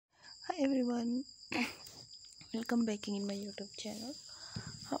Hi everyone, welcome back in my YouTube channel.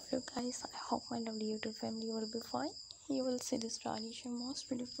 How are you guys? I hope my lovely YouTube family will be fine. You will see the stylish and most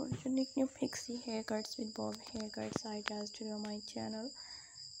beautiful unique new pixie haircuts with bob haircuts ideas to my channel.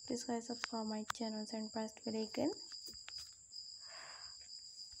 Please guys subscribe my channel and press the bell icon.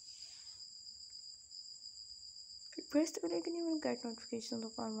 If you press the bell icon, you will get notifications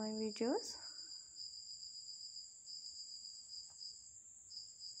of all my videos.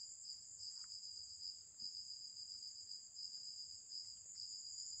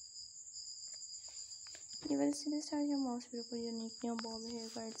 You will see the stylish and most beautiful unique new bob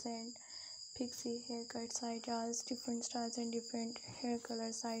haircuts and pixie haircuts ideas, different styles and different hair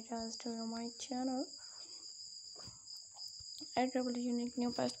colors ideas to my channel. Add double unique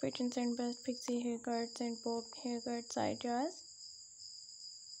new past patterns and best pixie haircuts and bob haircuts ideas.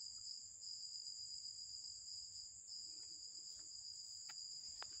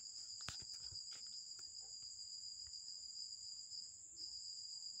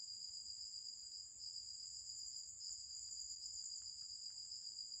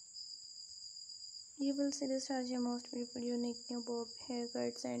 You will see the stylish and most beautiful unique new bob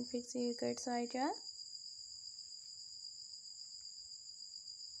haircuts and pixie haircuts ideas.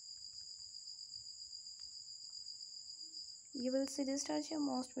 You will see the stylish and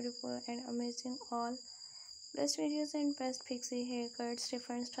most beautiful and amazing all best videos and best pixie haircuts,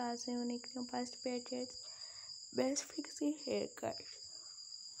 different styles and unique new past patterns, best pixie haircuts.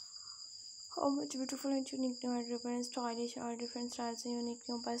 How much beautiful and unique new and different stylish all different styles and unique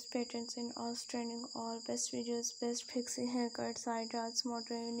new best patterns in all trending all best videos, best pixie haircuts, ideas,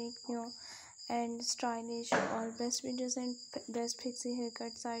 modern unique new and stylish all best videos and best pixie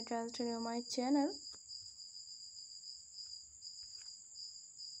haircuts ideas to my channel.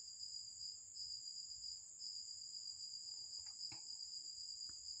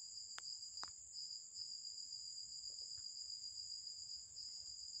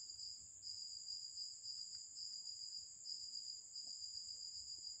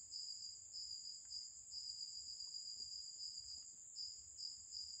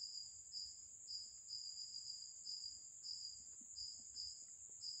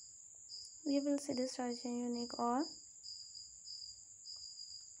 You will see the stylish and unique all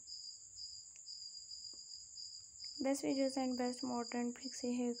best videos and best modern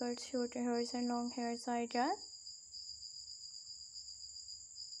pixie haircuts, short hairs and long hairs ideas.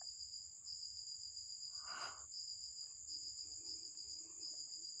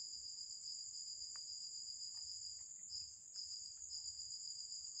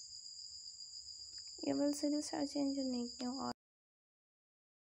 You will see the stylish and unique new